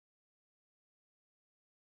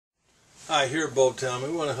Hi, here at BulbTown,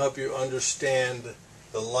 we want to help you understand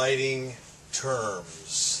the lighting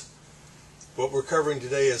terms. What we're covering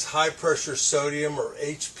today is high pressure sodium, or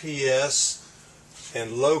HPS,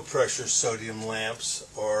 and low pressure sodium lamps,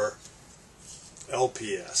 or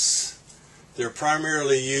LPS. They're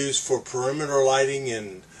primarily used for perimeter lighting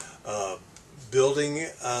in building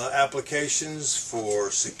applications,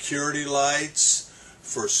 for security lights,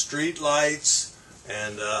 for street lights,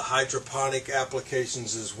 and hydroponic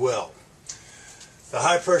applications as well. The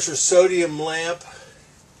high pressure sodium lamp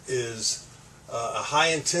is a high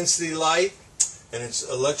intensity light, and it's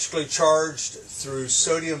electrically charged through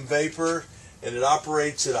sodium vapor, and it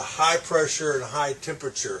operates at a high pressure and high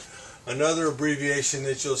temperature. Another abbreviation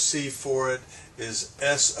that you'll see for it is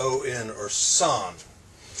SON, or SON.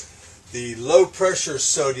 The low pressure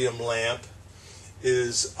sodium lamp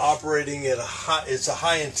is operating at it's a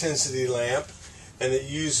high intensity lamp, and it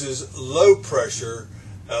uses low pressure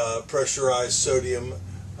pressurized sodium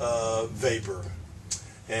vapor.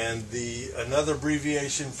 And another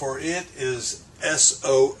abbreviation for it is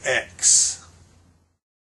SOX.